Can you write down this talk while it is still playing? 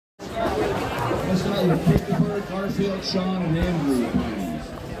Let's start with Christopher, Garfield, Sean, and Andrew, please.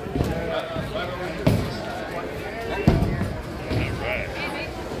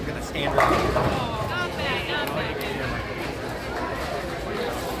 I'm gonna stand right here.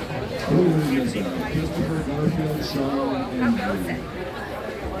 Christopher, Garfield, Sean, and Andrew.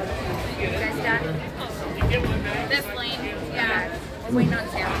 You guys done? This lane, yeah. We're waiting on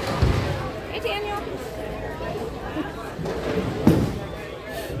Sarah. Hey, Daniel.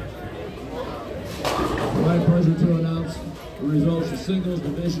 My pleasure to announce the results of singles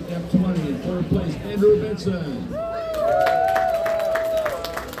division F20 in third place, Andrew Benson.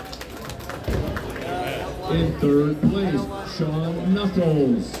 In third place, Sean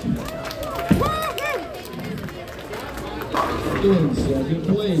Knuckles. In second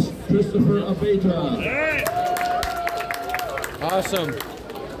place, Christopher Abeta. Awesome.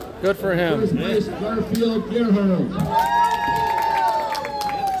 Good for him. First place, Garfield Gerhardt.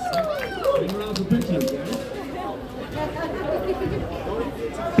 Bring around for pictures, guys.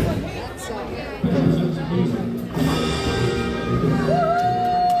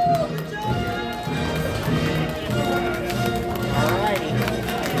 Alrighty.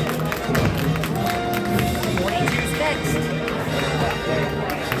 42's next.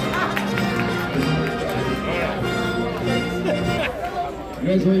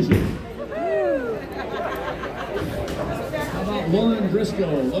 Congratulations. How about Lauren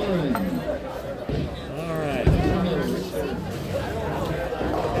Driscoll? Lauren. All right.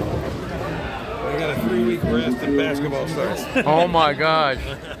 We got a 3-week rest and basketball starts. Oh my gosh.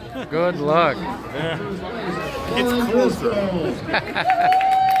 Good luck. It's closer.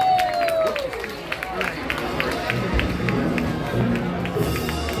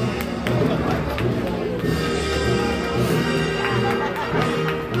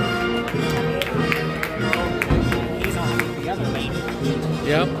 He's on the other lane.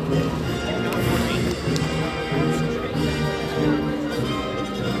 Yep.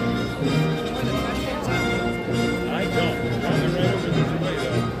 I don't. I'm right over this way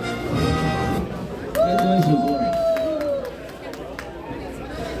though. Congratulations, Lauren.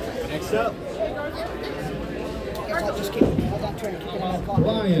 Next up.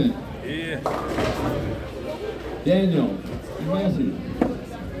 Brian. Yeah. Daniel. And Matthew.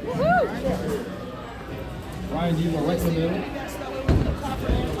 Brian, you are right in the middle.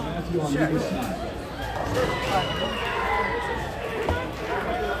 Matthew on the other side.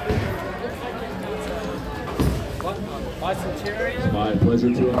 It's my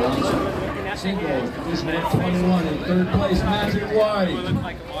pleasure to announce singles division F21 in third place, Matthew White.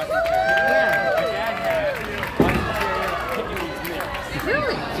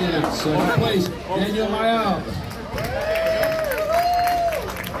 In second place, Daniel Mayal.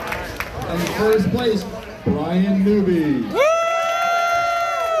 And in first place, Brian Newby.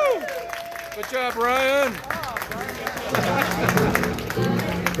 Good job, Ryan.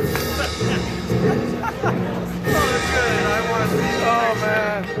 Oh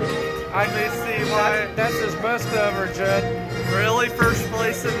man, I may see why. That's his best ever, Jed. Really? First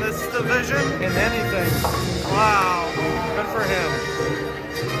place in this division? In anything. Wow. Good for him.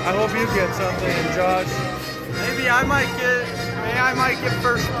 I hope you get something, Josh. Maybe I might get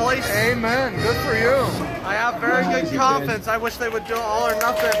first place. Amen. Good for you. I have very good confidence. I wish they would do all or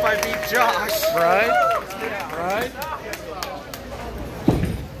nothing if I beat Josh. Right? Right?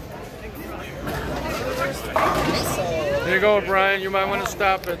 There you go, Brian. You might want to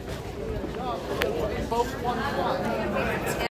stop it.